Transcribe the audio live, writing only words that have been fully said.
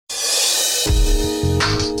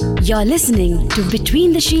You're listening to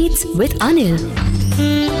Between the Sheets with Anil.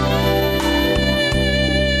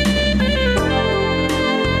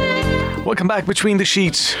 Welcome back, Between the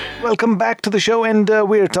Sheets. Welcome back to the show, and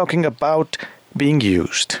we're talking about being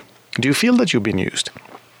used. Do you feel that you've been used?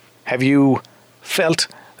 Have you felt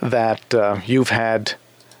that you've had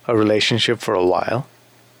a relationship for a while?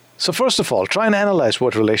 So first of all, try and analyze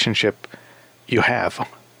what relationship you have.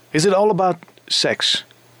 Is it all about sex?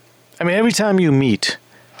 I mean, every time you meet,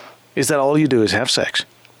 is that all you do is have sex?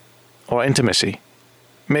 Or intimacy?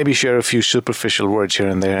 Maybe share a few superficial words here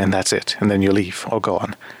and there, and that's it, and then you leave or go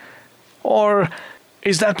on. Or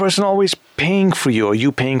is that person always paying for you, or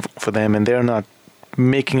you paying for them, and they're not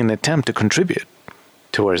making an attempt to contribute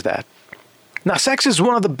towards that? Now, sex is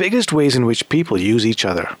one of the biggest ways in which people use each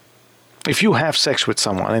other. If you have sex with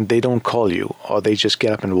someone and they don't call you, or they just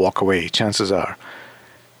get up and walk away, chances are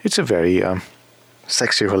it's a very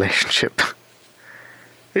sexy relationship.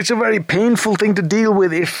 It's a very painful thing to deal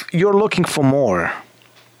with if you're looking for more.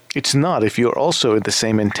 It's not if you're also in the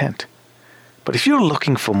same intent. But if you're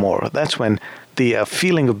looking for more, that's when the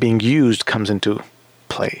feeling of being used comes into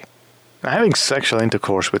play. Now, having sexual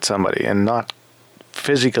intercourse with somebody and not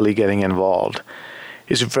physically getting involved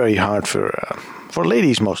is very hard for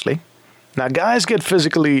ladies mostly. Now, guys get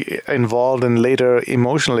physically involved and later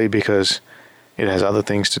emotionally because it has other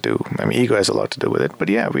things to do. I mean, ego has a lot to do with it. But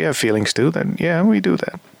yeah, we have feelings too. Then yeah, we do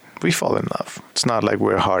that. We fall in love. It's not like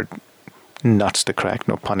we're hard nuts to crack,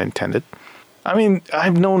 no pun intended. I mean,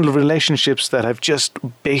 I've known relationships that have just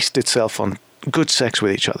based itself on good sex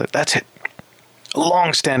with each other. That's it.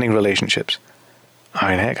 Long-standing relationships.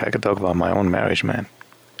 I mean, heck, I could talk about my own marriage, man.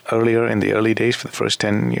 Earlier, in the early days, for the first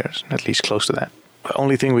 10 years, at least close to that. The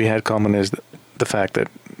only thing we had common is the fact that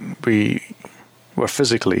we were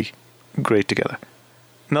physically great together.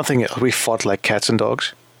 Nothing else. We fought like cats and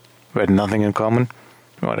dogs. We had nothing in common.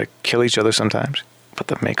 We wanted to kill each other sometimes. But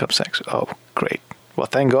the make-up sex, oh, great. Well,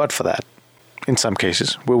 thank God for that. In some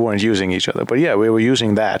cases, we weren't using each other. But yeah, we were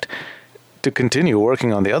using that to continue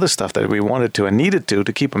working on the other stuff that we wanted to and needed to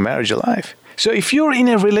keep a marriage alive. So if you're in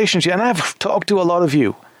a relationship, and I've talked to a lot of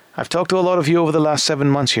you over the last 7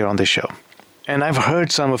 months here on this show. And I've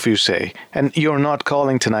heard some of you say, and you're not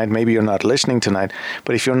calling tonight, maybe you're not listening tonight,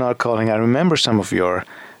 but if you're not calling, I remember some of your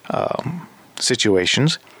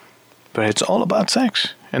situations, but it's all about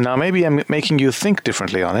sex. And now maybe I'm making you think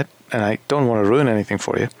differently on it, and I don't want to ruin anything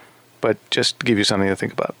for you, but just to give you something to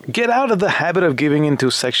think about. Get out of the habit of giving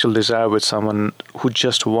into sexual desire with someone who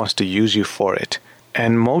just wants to use you for it.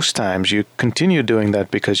 And most times you continue doing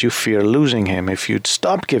that because you fear losing him. If you'd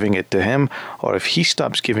stop giving it to him, or if he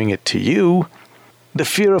stops giving it to you, the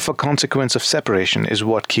fear of a consequence of separation is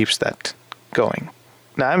what keeps that going.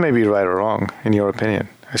 Now, I may be right or wrong in your opinion.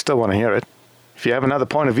 I still want to hear it. If you have another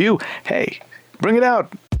point of view, hey, bring it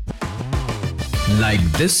out. Like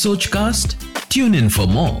this Sochcast? Tune in for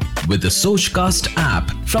more with the Sochcast app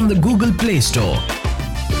from the Google Play Store.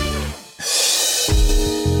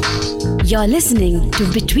 You're listening to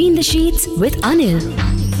Between the Sheets with Anil.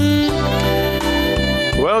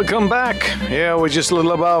 Welcome back. Yeah, we're just a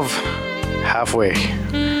little above halfway.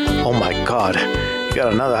 Oh my God, you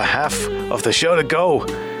got another half of the show to go.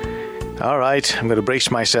 All right, I'm going to brace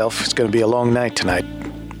myself. It's going to be a long night tonight.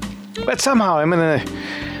 But somehow I'm in an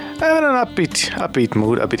upbeat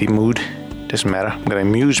mood. Doesn't matter. I'm going to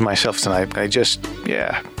amuse myself tonight. I just,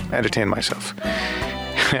 entertain myself.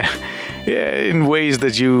 Yeah, in ways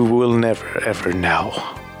that you will never, ever know.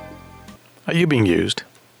 Are you being used?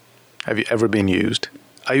 Have you ever been used?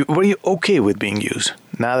 Were you okay with being used?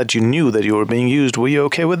 Now that you knew that you were being used, were you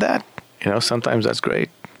okay with that? You know, sometimes that's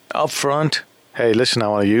great. Up front, hey, listen, I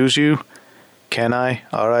want to use you. Can I?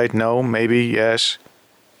 All right, no, maybe, yes.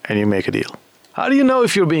 And you make a deal. How do you know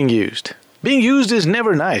if you're being used? Being used is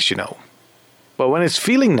never nice, you know. But when it's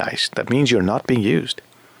feeling nice, that means you're not being used.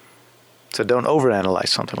 So don't overanalyze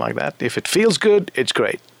something like that. If it feels good, it's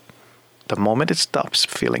great. The moment it stops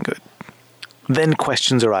feeling good, then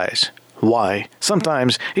questions arise. Why?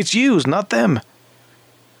 Sometimes it's you, not them.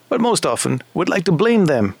 But most often, we'd like to blame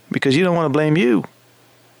them because you don't want to blame you.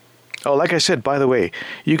 Oh, like I said, by the way,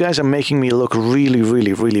 you guys are making me look really,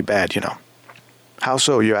 really, really bad, you know. How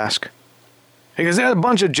so, you ask? Because there are a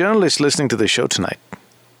bunch of journalists listening to the show tonight.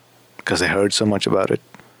 Because they heard so much about it.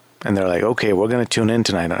 And they're like, okay, we're going to tune in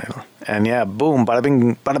tonight. And yeah, boom, bada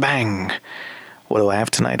bing, bada bang. What do I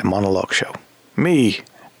have tonight? A monologue show. Me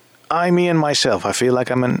and myself. I feel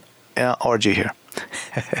like I'm in an orgy here.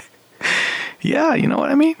 Yeah, you know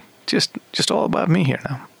what I mean? Just all about me here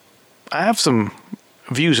now. I have some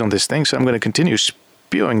views on this thing, so I'm going to continue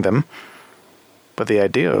spewing them. But the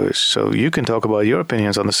idea is so you can talk about your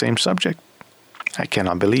opinions on the same subject. I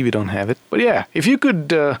cannot believe you don't have it. But yeah, if you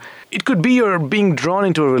could, it could be you're being drawn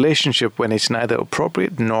into a relationship when it's neither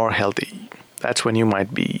appropriate nor healthy. That's when you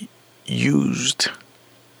might be used.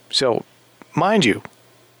 So, mind you,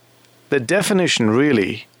 the definition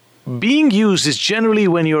really, being used is generally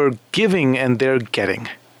when you're giving and they're getting.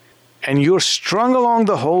 And you're strung along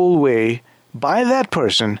the whole way by that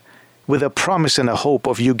person with a promise and a hope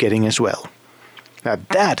of you getting as well. Now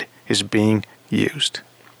that is being used.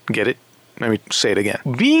 Get it? Let me say it again.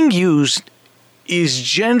 Being used is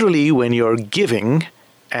generally when you're giving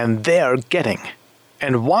and they're getting.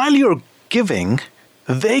 And while you're giving,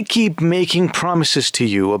 they keep making promises to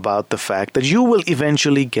you about the fact that you will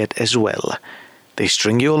eventually get as well. They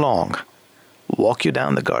string you along, walk you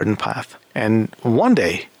down the garden path, and one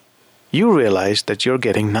day you realize that you're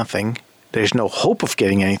getting nothing. There's no hope of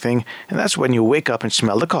getting anything, and that's when you wake up and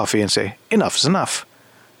smell the coffee and say, enough's enough.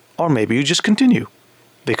 Or maybe you just continue,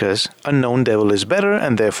 because a known devil is better,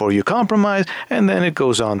 and therefore you compromise, and then it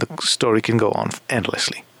goes on. The story can go on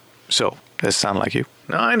endlessly. So, does it sound like you?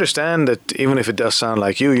 Now, I understand that even if it does sound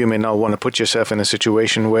like you may not want to put yourself in a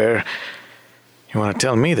situation where you want to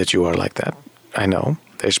tell me that you are like that. I know,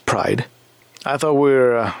 there's pride. I thought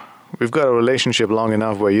we've got a relationship long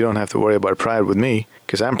enough where you don't have to worry about pride with me,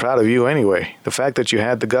 because I'm proud of you anyway. The fact that you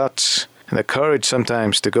had the guts and the courage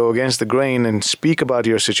sometimes to go against the grain and speak about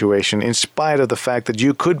your situation in spite of the fact that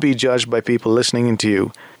you could be judged by people listening to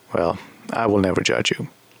you, well, I will never judge you.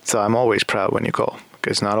 So I'm always proud when you call,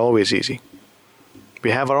 because it's not always easy.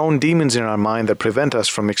 We have our own demons in our mind that prevent us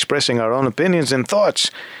from expressing our own opinions and thoughts,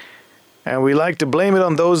 and we like to blame it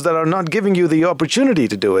on those that are not giving you the opportunity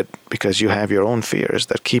to do it, because you have your own fears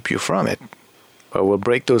that keep you from it. But we'll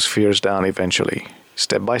break those fears down eventually,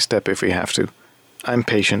 step by step if we have to. I'm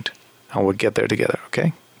patient, and we'll get there together,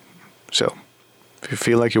 okay? So, if you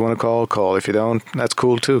feel like you want to call, call. If you don't, that's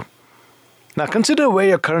cool too. Now, consider where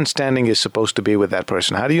your current standing is supposed to be with that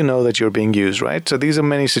person. How do you know that you're being used, right? So these are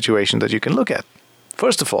many situations that you can look at.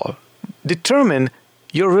 First of all, determine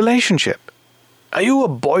your relationship. Are you a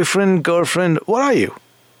boyfriend, girlfriend? What are you?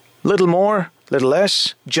 Little more, little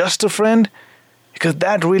less, just a friend? Because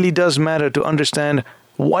that really does matter to understand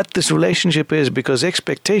what this relationship is, because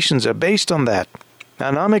expectations are based on that.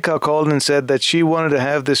 Now, Namika called and said that she wanted to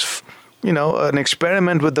have this, an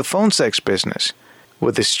experiment with the phone sex business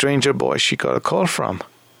with this stranger boy she got a call from.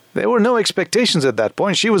 There were no expectations at that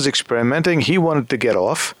point. She was experimenting. He wanted to get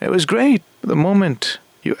off. It was great. The moment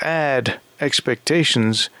you add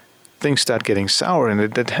expectations, things start getting sour,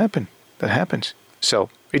 and that happens. So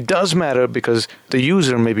it does matter, because the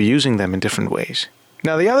user may be using them in different ways.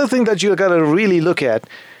 Now, the other thing that you got to really look at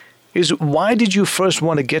is, why did you first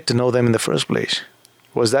want to get to know them in the first place?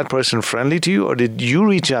 Was that person friendly to you, or did you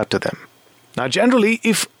reach out to them? Now, generally,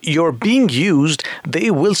 if you're being used,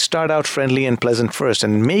 they will start out friendly and pleasant first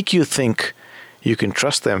and make you think you can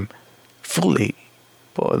trust them fully.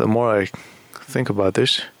 Boy, the more I think about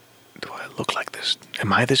this, do I look like this?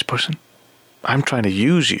 Am I this person? I'm trying to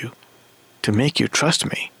use you to make you trust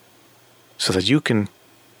me so that you can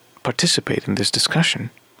participate in this discussion,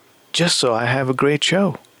 just so I have a great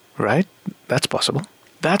show, right? That's possible.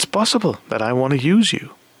 That's possible that I want to use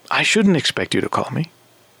you. I shouldn't expect you to call me.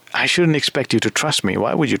 I shouldn't expect you to trust me.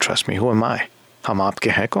 Why would you trust me? Who am I? Hum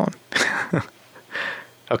aapke hai kaun?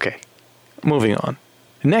 Okay, moving on.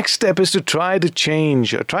 Next step is to try to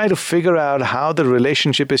change, or try to figure out how the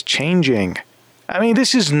relationship is changing. I mean,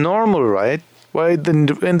 this is normal, right? When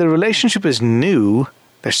the relationship is new,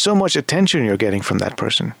 there's so much attention you're getting from that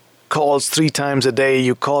person. Calls 3 times a day,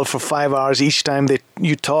 you call for 5 hours each time that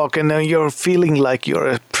you talk, and you're feeling like you're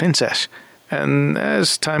a princess. And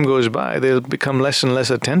as time goes by, they'll become less and less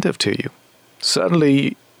attentive to you.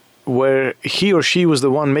 Suddenly, where he or she was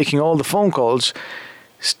the one making all the phone calls,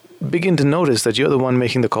 begin to notice that you're the one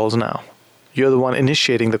making the calls now. You're the one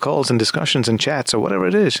initiating the calls and discussions and chats or whatever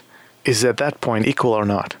it is. Is at that point equal or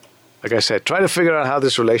not? Like I said, try to figure out how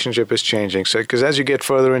this relationship is changing. So, because as you get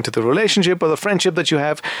further into the relationship or the friendship that you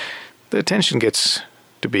have, the attention gets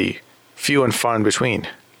to be few and far in between.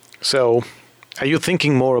 So, are you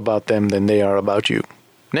thinking more about them than they are about you?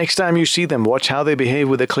 Next time you see them, watch how they behave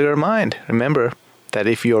with a clear mind. Remember that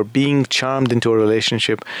if you're being charmed into a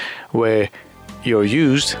relationship where you're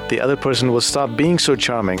used, the other person will stop being so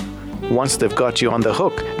charming once they've got you on the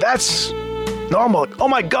hook. That's normal. Oh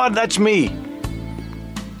my God, that's me.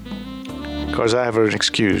 Because I have an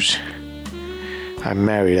excuse. I'm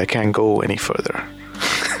married. I can't go any further.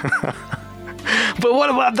 But what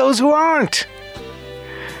about those who aren't?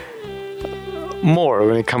 More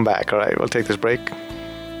when we come back. All right, we'll take this break.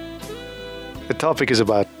 The topic is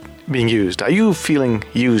about being used? Are you feeling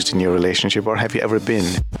used in your relationship, or have you ever been?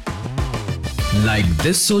 Like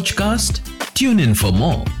this Sochcast? Tune in for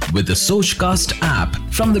more with the Sochcast app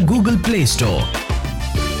from the Google Play Store.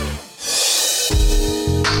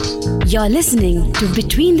 You're listening to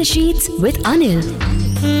Between the Sheets with Anil.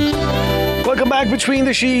 Welcome back, Between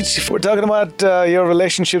the Sheets. We're talking about your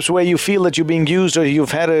relationships where you feel that you're being used, or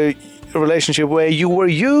you've had a relationship where you were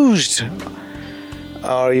used,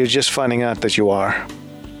 or you're just finding out that you are.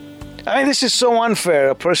 I mean, this is so unfair.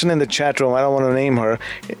 A person in the chat room, I don't want to name her,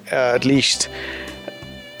 at least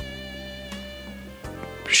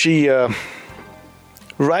she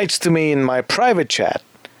writes to me in my private chat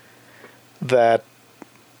that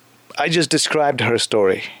I just described her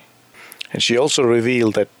story. And she also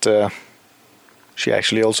revealed that she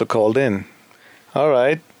actually also called in. All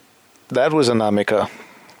right, that was Anamika.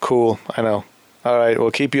 Cool, I know. All right, we'll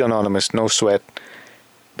keep you anonymous, no sweat.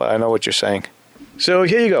 But I know what you're saying. So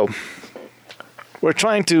here you go. We're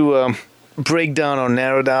trying to break down or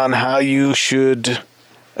narrow down how you should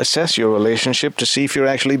assess your relationship to see if you're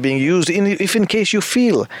actually being used, if in case you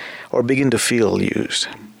feel or begin to feel used.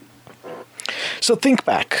 So think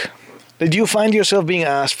back. Did you find yourself being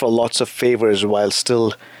asked for lots of favors while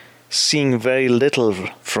still seeing very little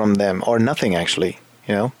from them, or nothing actually,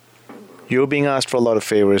 you know? You're being asked for a lot of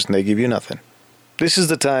favors and they give you nothing. This is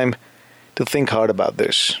the time to think hard about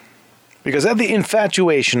this. Because at the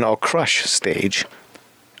infatuation or crush stage,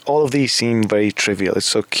 all of these seem very trivial. It's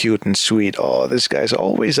so cute and sweet. Oh, this guy's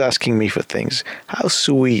always asking me for things. How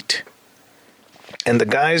sweet. And the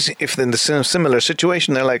guys, if they're in the similar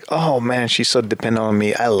situation, they're like, oh man, she's so dependent on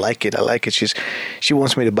me. I like it. She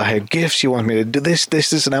wants me to buy her gifts. She wants me to do this,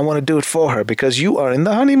 and I want to do it for her. Because you are in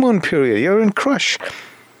the honeymoon period. You're in crush.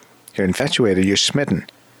 You're infatuated. You're smitten.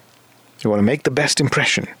 You want to make the best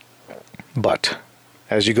impression. But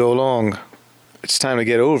as you go along, it's time to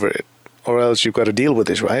get over it. Or else you've got to deal with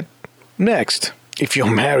this, right? Next, if you're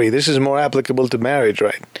married, this is more applicable to marriage,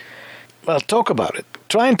 right? Well, talk about it.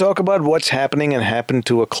 Try and talk about what's happening and happened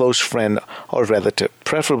to a close friend or relative,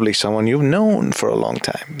 preferably someone you've known for a long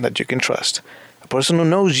time that you can trust. A person who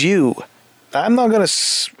knows you. I'm not going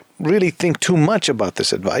to really think too much about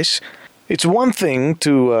this advice. It's one thing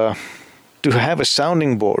to have a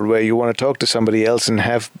sounding board where you want to talk to somebody else and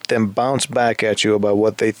have them bounce back at you about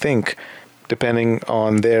what they think, depending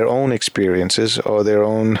on their own experiences or their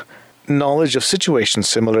own knowledge of situations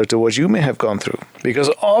similar to what you may have gone through. Because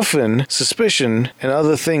often suspicion and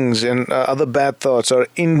other things and other bad thoughts are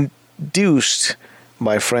induced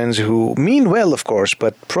by friends who mean well, of course,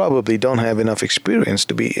 but probably don't have enough experience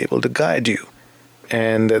to be able to guide you.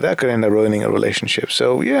 And that could end up ruining a relationship.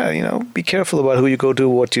 So yeah, be careful about who you go to,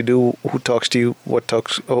 what you do, who talks to you, what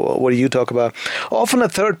do you talk about. Often a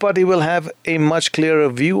third party will have a much clearer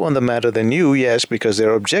view on the matter than you, yes, because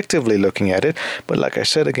they're objectively looking at it. But like I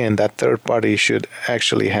said again, that third party should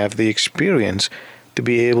actually have the experience to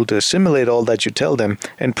be able to assimilate all that you tell them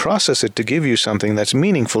and process it to give you something that's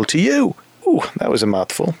meaningful to you. Ooh, that was a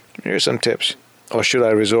mouthful. Here's some tips. Or should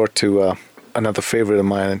I resort to another favorite of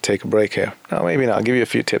mine and take a break here? No, maybe not. I'll give you a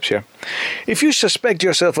few tips here. If you suspect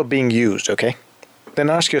yourself of being used, okay, then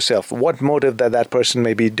ask yourself what motive that person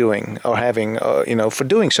may be doing or having, for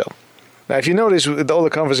doing so. Now, if you notice with all the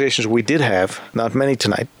conversations we did have, not many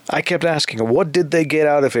tonight, I kept asking, what did they get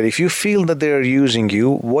out of it? If you feel that they're using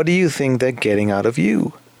you, what do you think they're getting out of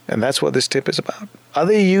you? And that's what this tip is about. Are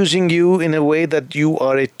they using you in a way that you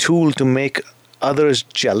are a tool to make others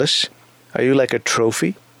jealous? Are you like a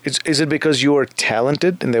trophy? Is it because you are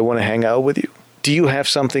talented and they want to hang out with you? Do you have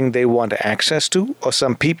something they want access to, or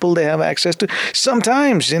some people they have access to?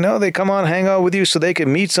 Sometimes, they come on hang out with you so they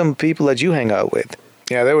can meet some people that you hang out with.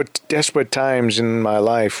 Yeah, there were desperate times in my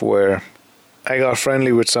life where I got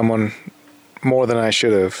friendly with someone more than I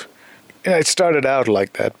should have. It started out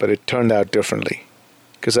like that, but it turned out differently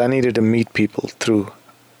because I needed to meet people through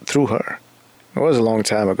her. It was a long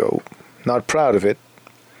time ago. Not proud of it.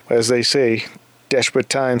 As they say, desperate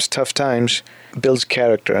times, tough times, builds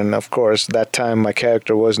character. And of course, that time my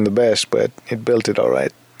character wasn't the best, but it built it all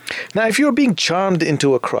right. Now, if you're being charmed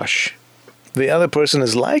into a crush, the other person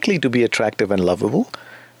is likely to be attractive and lovable,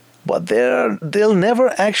 but they'll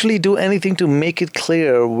never actually do anything to make it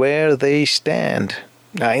clear where they stand.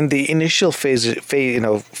 Now, in the initial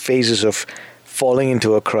phases of falling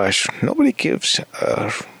into a crush, nobody gives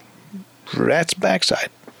a rat's backside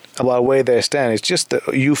about where they stand. It's just the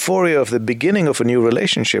euphoria of the beginning of a new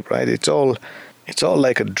relationship, right? It's all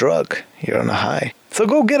like a drug. You're on a high. So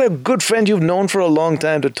go get a good friend you've known for a long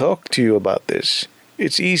time to talk to you about this.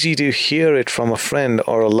 It's easy to hear it from a friend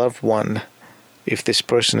or a loved one if this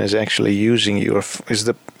person is actually using you or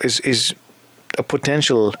is a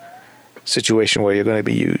potential situation where you're going to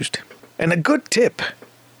be used. And a good tip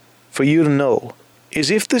for you to know is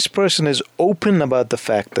if this person is open about the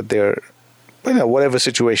fact that they're, whatever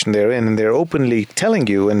situation they're in, and they're openly telling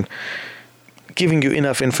you and giving you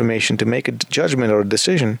enough information to make a judgment or a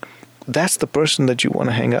decision, that's the person that you want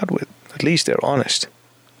to hang out with. At least they're honest.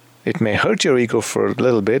 It may hurt your ego for a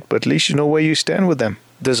little bit, but at least you know where you stand with them.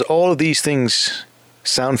 Does all of these things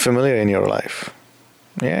sound familiar in your life?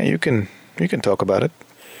 Yeah, you can talk about it.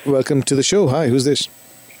 Welcome to the show. Hi, who's this?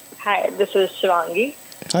 Hi, this is Shivangi.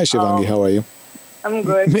 Hi Shivangi, how are you? I'm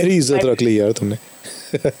good. मेरी इज्जत रख ली यार तुमने.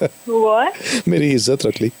 What? मेरी इज्जत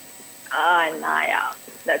रख ली. Nah, yeah,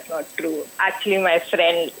 that's not true. Actually, my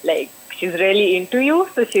friend, she's really into you,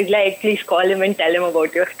 so she's like, please call him and tell him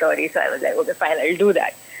about your story. So I was like, okay, fine, I'll do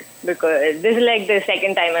that. Because this is like the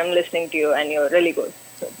second time I'm listening to you and you're really good.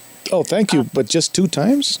 So, oh, thank you. But just 2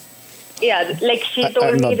 times? Yeah, she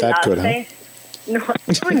told me the last time. No,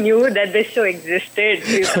 you knew that this show existed,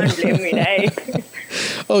 so you can't blame me, right?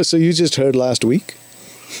 Oh, so you just heard last week?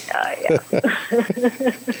 Yeah.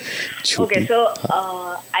 Okay, so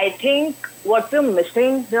I think what we're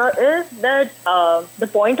missing here is that the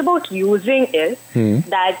point about using is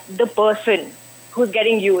that the person who's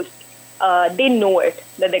getting used, they know it,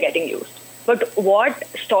 that they're getting used. But what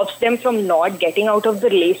stops them from not getting out of the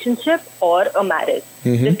relationship or a marriage?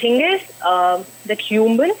 The thing is that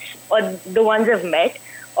humans, or the ones I've met,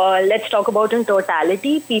 let's talk about in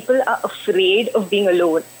totality, people are afraid of being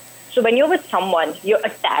alone. So when you're with someone, you're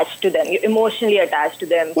attached to them. You're emotionally attached to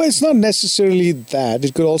them. Well, it's not necessarily that.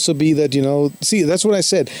 It could also be that, see, that's what I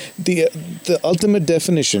said. The ultimate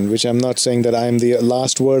definition, which I'm not saying that I'm the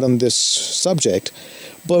last word on this subject,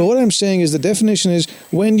 but what I'm saying is the definition is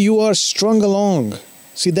when you are strung along.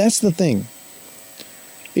 See, that's the thing.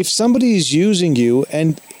 If somebody is using you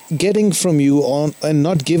and getting from you on and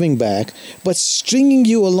not giving back, but stringing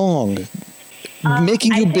you along,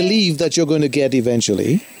 making you believe that you're going to get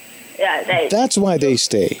eventually, yeah, right. That's why they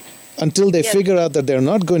stay. Until they figure out that they're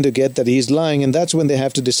not going to get, that he's lying, and that's when they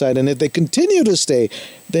have to decide. And if they continue to stay,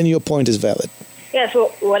 then your point is valid. Yeah, so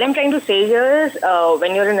what I'm trying to say here is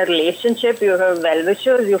when you're in a relationship, you have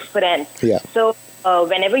well-wishers, you have friends. Yeah. So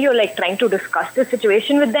whenever you're trying to discuss the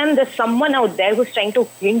situation with them, there's someone out there who's trying to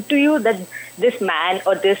hint to you that this man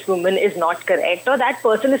or this woman is not correct, or that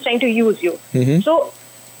person is trying to use you. So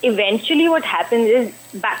eventually what happens is,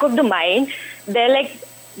 back of the mind, they're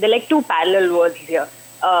like 2 parallel words here.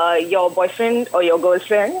 Your boyfriend or your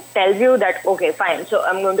girlfriend tells you that, okay, fine, so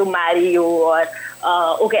I'm going to marry you, or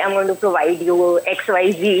okay, I'm going to provide you X,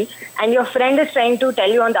 Y, Z. And your friend is trying to tell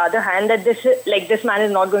you on the other hand that this man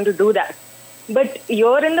is not going to do that. But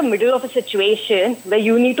you're in the middle of a situation where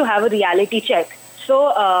you need to have a reality check. So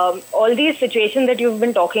all these situations that you've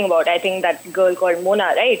been talking about, I think that girl called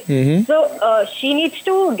Mona, right? So she needs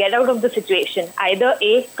to get out of the situation. Either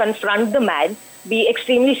A, confront the man, be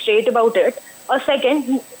extremely straight about it, or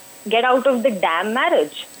second, get out of the damn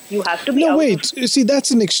marriage. You have to be No, wait. See,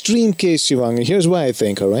 that's an extreme case, Shivangi. Here's why I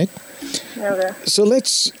think, all right? Okay. So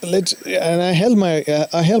let's and I held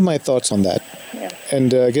my thoughts on that. Yeah.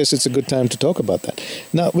 And I guess it's a good time to talk about that.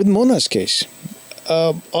 Now, with Mona's case,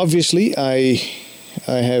 obviously I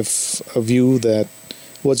have a view that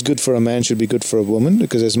what's good for a man should be good for a woman,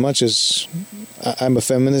 because as much as I'm a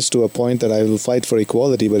feminist to a point that I will fight for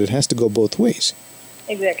equality, but it has to go both ways.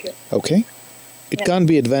 Exactly. Okay? It can't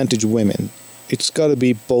be advantage women. It's got to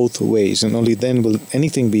be both ways, and only then will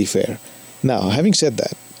anything be fair. Now, having said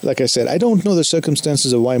that, like I said, I don't know the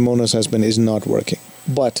circumstances of why Mona's husband is not working.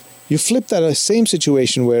 But you flip that same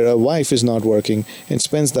situation where a wife is not working and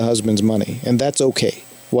spends the husband's money, and that's okay.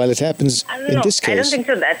 While it happens in this case... I don't think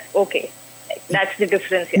so. That's okay. That's the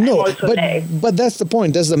difference here. No, but that's the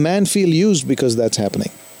point. Does the man feel used because that's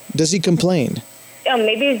happening? Does he complain? Yeah,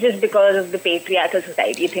 maybe it's just because of the patriarchal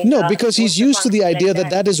society thing. No, because he's used to the idea that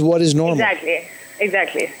that is what is normal.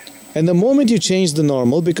 Exactly. And the moment you change the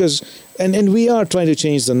normal, because, and we are trying to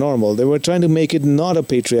change the normal, they were trying to make it not a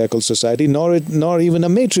patriarchal society, nor even a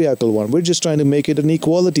matriarchal one. We're just trying to make it an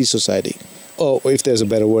equality society. Oh, if there's a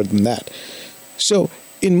better word than that. So,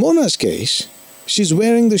 in Mona's case, she's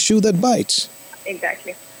wearing the shoe that bites.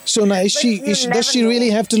 Exactly. So now, does she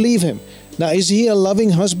really have to leave him? Now, is he a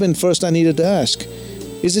loving husband? First, I needed to ask.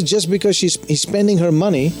 Is it just because he's spending her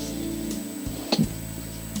money?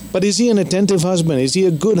 But is he an attentive husband? Is he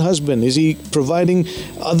a good husband? Is he providing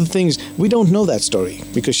other things? We don't know that story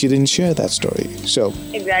because she didn't share that story. So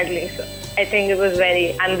exactly. So I think it was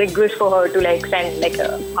very ambiguous for her to send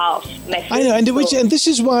a half message. I know, and this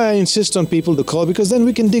is why I insist on people to call, because then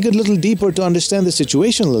we can dig a little deeper to understand the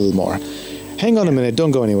situation a little more. Hang on a minute,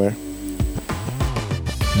 don't go anywhere.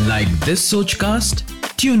 Like this Sochcast?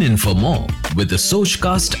 Tune in for more with the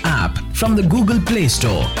Sochcast app from the Google Play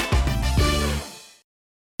Store.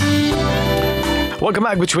 Welcome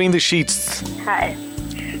back Between the Sheets. Hi.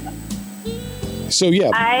 So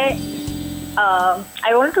yeah, I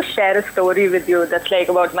want to share a story with you that's like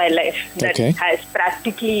about my life that Okay. has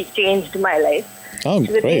practically changed my life. oh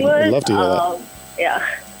So the great, thing was, I'd love to hear that. Yeah.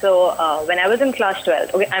 So when I was in class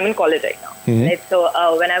 12, okay, I'm in college right now. Mm-hmm. Right?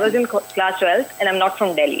 So when I was in class 12, and I'm not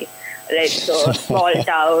from Delhi, right? So small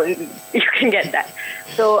town, you can get that.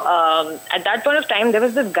 So at that point of time, there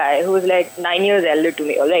was this guy who was like 9 years elder to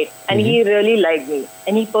me, all right? And Mm-hmm. he really liked me,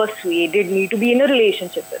 and he persuaded me to be in a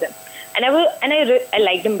relationship with him. And I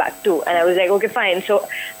liked him back too. And I was like, okay, fine. So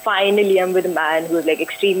finally, I'm with a man who is like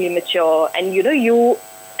extremely mature, and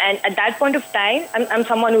and at that point of time, I'm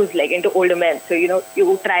someone who's like into older men. So,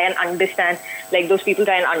 you try and understand, like those people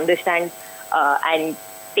try and understand and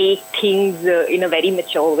take things in a very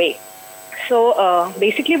mature way. So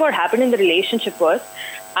basically what happened in the relationship was,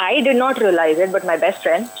 I did not realize it, but my best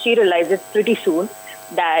friend, she realized it pretty soon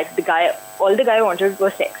that all the guy wanted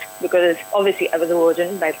was sex. Because obviously I was a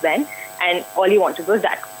virgin back then, and all he wanted was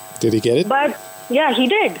that. Did he get it? But yeah, he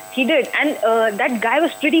did. And that guy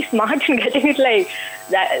was pretty smart in getting it like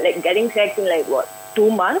that, like getting sex in like what,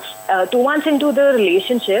 2 months? 2 months into the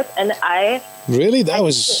relationship, and Really?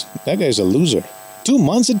 That guy's a loser. 2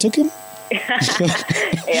 months it took him?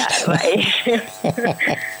 yeah, right.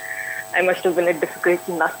 I must have been a difficult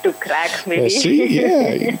nut to crack, maybe. See,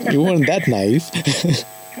 yeah, you weren't that naive.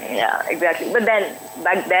 Yeah, exactly. But then,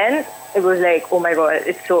 back then, it was like, oh my God,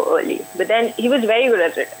 it's so early. But then he was very good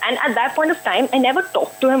at it. And at that point of time, I never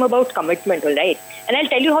talked to him about commitment, all right? And I'll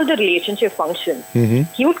tell you how the relationship functions. Mm-hmm.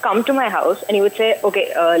 He would come to my house and he would say,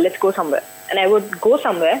 okay, let's go somewhere. And I would go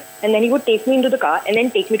somewhere, and then he would take me into the car and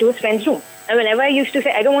then take me to his friend's room. And whenever I used to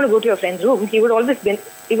say, I don't want to go to your friend's room, he would always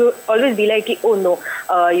be like, oh no,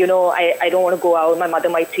 I don't want to go out. My mother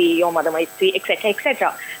might see, your mother might see, etc.,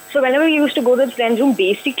 etc. So whenever he used to go to his friend's room,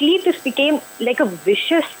 basically this became like a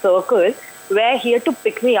vicious circle where he had to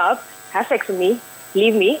pick me up, have sex with me,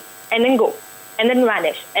 leave me, and then go. And then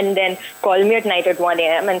vanish. And then call me at night at 1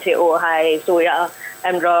 a.m. and say, oh, hi, so yeah,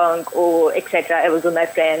 I'm drunk, oh, etc. I was with my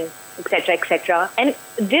friend, etc., etc. And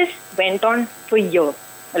this went on for a year,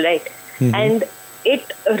 right? Mm-hmm. And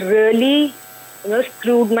it really,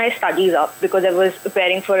 screwed my studies up because I was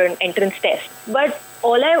preparing for an entrance test. But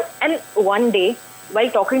one day,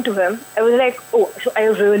 while talking to him, I was like, oh, so I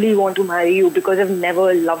really want to marry you because I've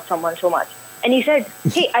never loved someone so much. And he said,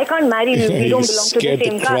 hey, I can't marry you. We don't belong to the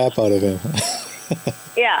same caste. Scared the crap out of him.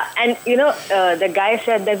 Yeah, and the guy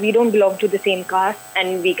said that we don't belong to the same caste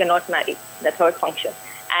and we cannot marry. That's how it functions.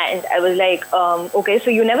 And I was like, okay, so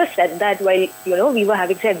you never said that while, we were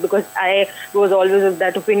having sex, because I was always of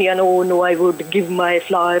that opinion, oh no, I would give my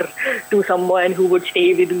flower to someone who would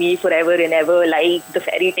stay with me forever and ever, like the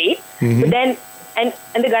fairy tale. Mm-hmm. But then,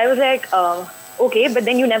 and the guy was like, okay, but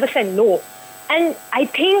then you never said no. And I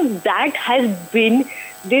think that has been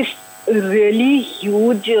this really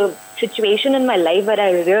huge situation in my life where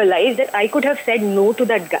I realized that I could have said no to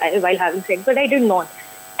that guy while having sex, but I did not.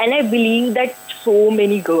 And I believe that so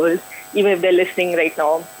many girls, even if they're listening right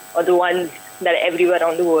now, or the ones that are everywhere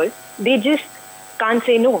around the world, they just can't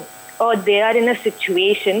say no. Or they are in a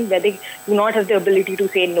situation where they do not have the ability to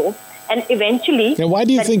say no. And eventually... Now, why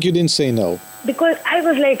do you think you didn't say no? Because I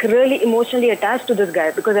was like really emotionally attached to this guy.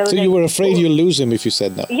 Because I was so like, you were afraid you'll lose him if you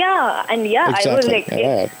said no? Yeah, and exactly. I was like...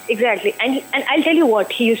 Yeah. Exactly. And I'll tell you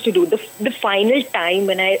what he used to do. The final time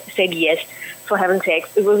when I said yes for having sex,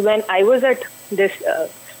 it was when I was at this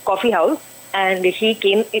coffee house. And he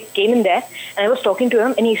came in there, and I was talking to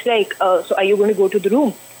him, and he's like, so are you going to go to the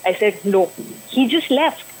room? I said, no. He just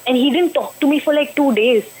left, and he didn't talk to me for like 2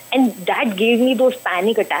 days. And that gave me those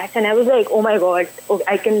panic attacks, and I was like, oh my God,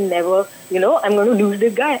 I can never, I'm going to lose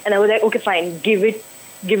this guy. And I was like, okay, fine, give it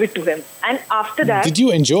to him. And after that... Did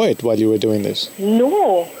you enjoy it while you were doing this?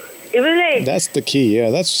 No. It was like... That's the key,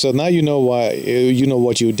 yeah. So now you know why,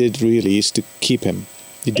 what you did really is to keep him.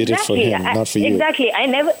 You did it for him, not for you. Exactly. I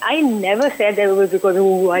never said that it was because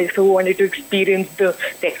I so wanted to experience the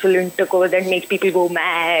sexual intercourse that makes people go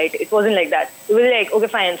mad. It wasn't like that. It was like, okay,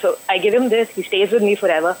 fine. So I give him this. He stays with me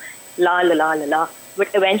forever. La la la la la. But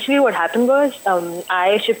eventually, what happened was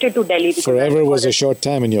I shifted to Delhi. Forever was a short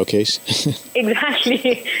time in your case.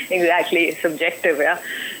 Exactly. It's subjective. Yeah.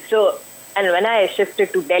 So. And when I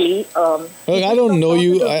shifted to Delhi, look, I don't know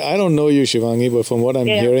you. I don't know you, Shivangi, but from what I'm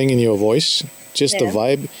hearing in your voice, just the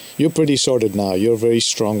vibe, you're pretty sorted now. You're a very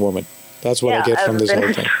strong woman. That's what I get from this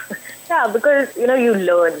whole thing. Yeah, because you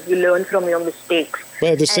learn from your mistakes.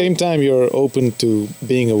 But at the same time, you're open to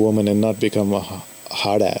being a woman and not become a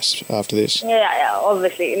hard ass after this. Yeah,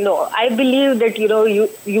 obviously. No, I believe that,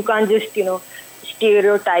 you can't just,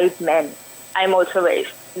 stereotype men. I'm also very,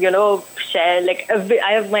 share, like,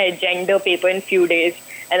 I have my gender paper in few days,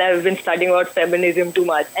 and I've been studying about feminism too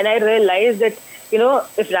much. And I realized that,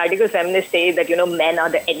 if radical feminists say that, men are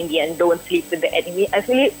the enemy and don't sleep with the enemy, I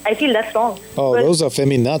feel that's wrong. Oh, those are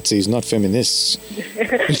feminazis, not feminists.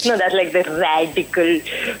 No, that's like the radical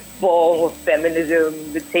form of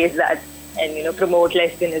feminism that says that and, promote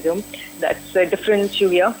lesbianism. That's a different issue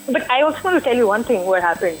here. But I also want to tell you one thing, what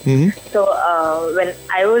happened. Mm-hmm. So, when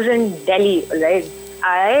I was in Delhi, right,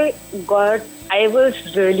 I was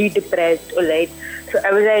really depressed, right. So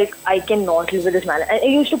I was like, I cannot live with this man. I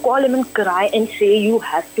used to call him and cry and say, you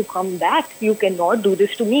have to come back. You cannot do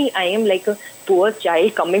this to me. I am like a poor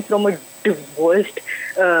child coming from a divorced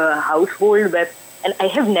household and I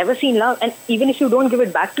have never seen love. And even if you don't give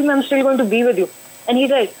it back to me, I'm still going to be with you. And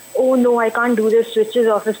he's like, oh no, I can't do this. Switches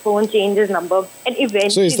off his phone, changes number, and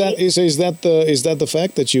eventually. So is that the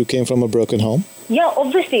fact that you came from a broken home? Yeah,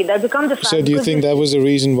 obviously that becomes a fact. So do you think that was the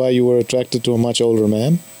reason why you were attracted to a much older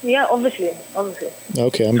man? Yeah, obviously.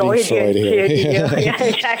 Okay, I'm being Freud here. Yeah,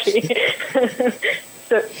 exactly.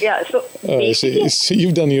 So so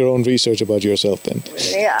you've done your own research about yourself then.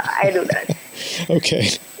 Yeah, I do that. Okay.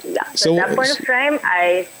 Yeah. So at that point of time,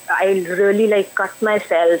 I really like cut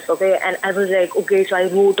myself, okay, and I was like, okay, so I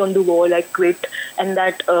wrote on the wall, I quit, and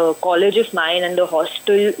that college of mine and the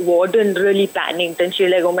hostel warden really panicked, and she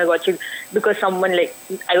like, oh my god, because someone like,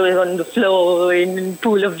 I was on the floor in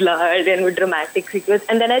pool of blood and with dramatic sequence,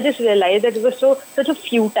 and then I just realized that it was such a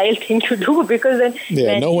futile thing to do, because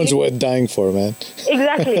then no one's worth dying for, man.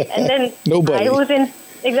 Exactly, and then nobody.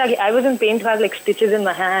 I was in pain to have like stitches in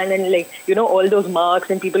my hand and like, all those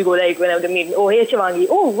marks, and people go like, whenever they meet me, oh, hey Shivangi,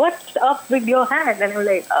 oh, what's up with your hand? And I'm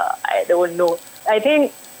like, I don't know. I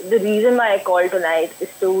think the reason why I called tonight is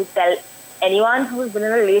to tell anyone who's been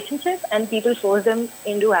in a relationship and people force them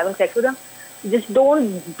into having sex with them, just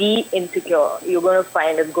don't be insecure. You're going to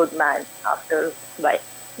find a good man after a while.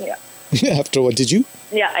 Yeah. After what, did you?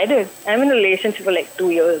 Yeah, I did. I'm in a relationship for like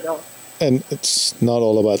 2 years now. And it's not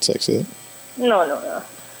all about sex, is it? No.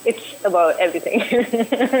 It's about everything.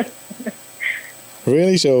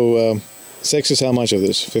 Really? So, sex is how much of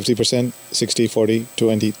this? 50%? 60, 40,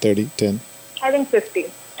 20, 30, 10? I think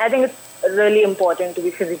 50. I think it's really important to be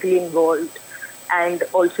physically involved and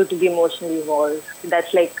also to be emotionally involved.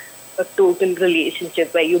 That's like a total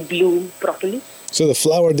relationship where you bloom properly. So the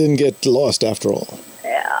flower didn't get lost after all?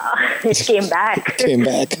 Yeah, it came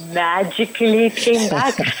back. Magically it came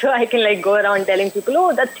back. So I can like go around telling people,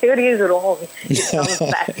 oh, that theory is wrong. It comes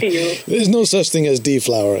back to you. There's no such thing as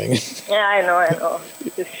deflowering. Yeah, I know.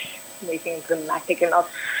 Just making it dramatic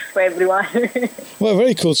enough for everyone. Well,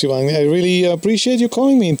 very cool, Shivangi. I really appreciate you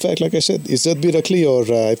calling me. In fact, like I said, Izzat Bhi Rakh Li, or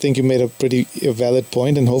I think you made a pretty valid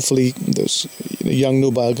point, and hopefully those young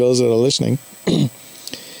nubile girls that are listening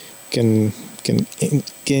can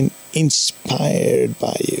inspired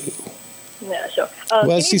by you. Yeah, sure.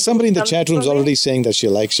 Well, see, somebody in the chat room is already saying that she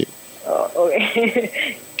likes you. Oh,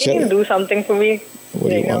 okay. Can you do something for me? What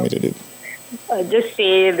do you want me to do? Just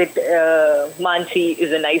say that Mansi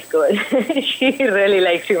is a nice girl. She really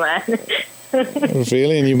likes you, man.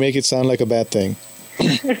 Really? And you make it sound like a bad thing?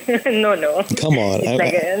 No. Come on.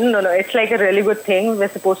 It's like a really good thing. We're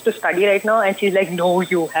supposed to study right now, and she's like, no,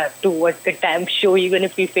 you have to watch the damn show even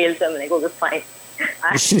if we fail. So I'm like, okay, fine.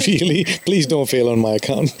 Really? Please don't fail on my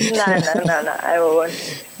account. No, I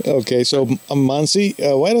won't. Okay, so Mansi,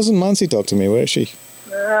 why doesn't Mansi talk to me? Where is she?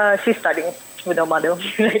 She's studying with her mother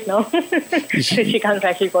right now. So she can't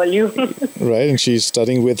actually call you. Right, and she's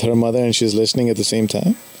studying with her mother and she's listening at the same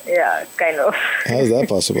time? Yeah, kind of. How is that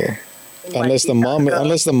possible? Unless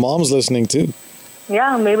the mom's listening too.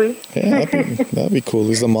 Yeah, maybe. Yeah, that'd be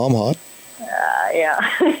cool. Is the mom hot? Yeah.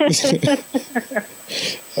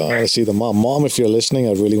 See the mom. Mom, if you're listening,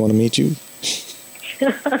 I really want to meet you.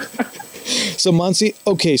 So Mansi,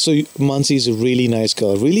 okay, so Mansi is a really nice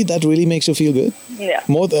girl. Really? That really makes you feel good? Yeah.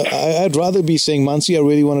 I'd rather be saying, Mansi, I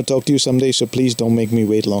really want to talk to you someday, so please don't make me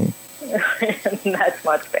wait long. That's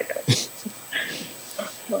much better.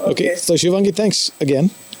 Okay, so Shivangi, thanks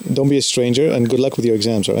again. Don't be a stranger, and good luck with your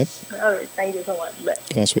exams, all right? All right, thank you so much. Bye.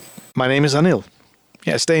 Nice week. My name is Anil.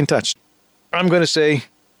 Yeah, stay in touch. I'm going to say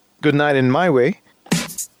good night in my way.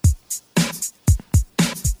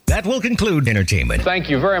 That will conclude entertainment. Thank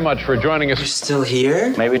you very much for joining us. You're still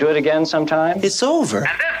here? Maybe do it again sometime. It's over.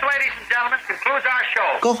 And this, ladies and gentlemen, concludes our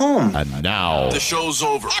show. Go home. And now, the show's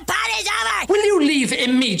over. The party's over! Will you leave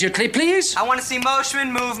immediately, please? I want to see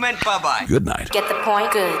motion, movement, bye-bye. good night. Get the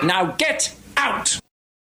point? Good. Now get out!